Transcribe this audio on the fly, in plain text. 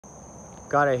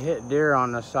Got a hit deer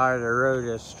on the side of the road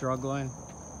that's struggling.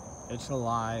 It's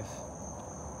alive.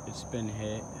 It's been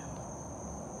hit.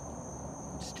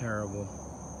 It's terrible.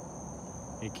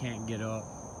 It can't get up.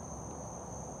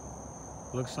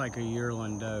 Looks like a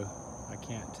yearling doe. I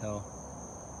can't tell.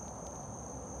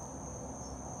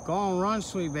 Go on, run,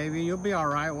 sweet baby. You'll be all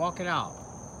right. Walk it out.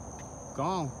 Go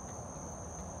on.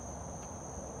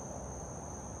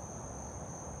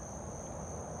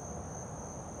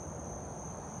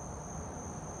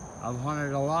 I've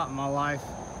hunted a lot in my life,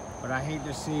 but I hate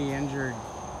to see injured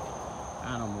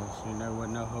animals, you know,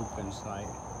 with no hope in sight.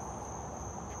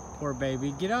 Poor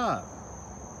baby, get up.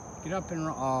 Get up and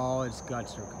run. Oh, its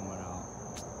guts are coming out.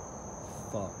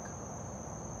 Fuck.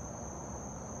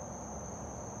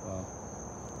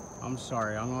 Well, I'm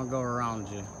sorry, I'm gonna go around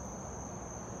you.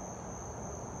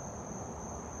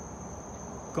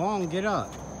 Go on, get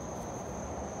up.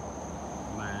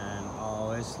 Man,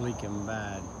 oh, it's leaking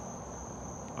bad.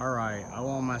 All right, I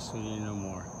won't mess with you no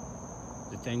more.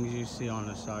 The things you see on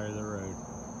the side of the road.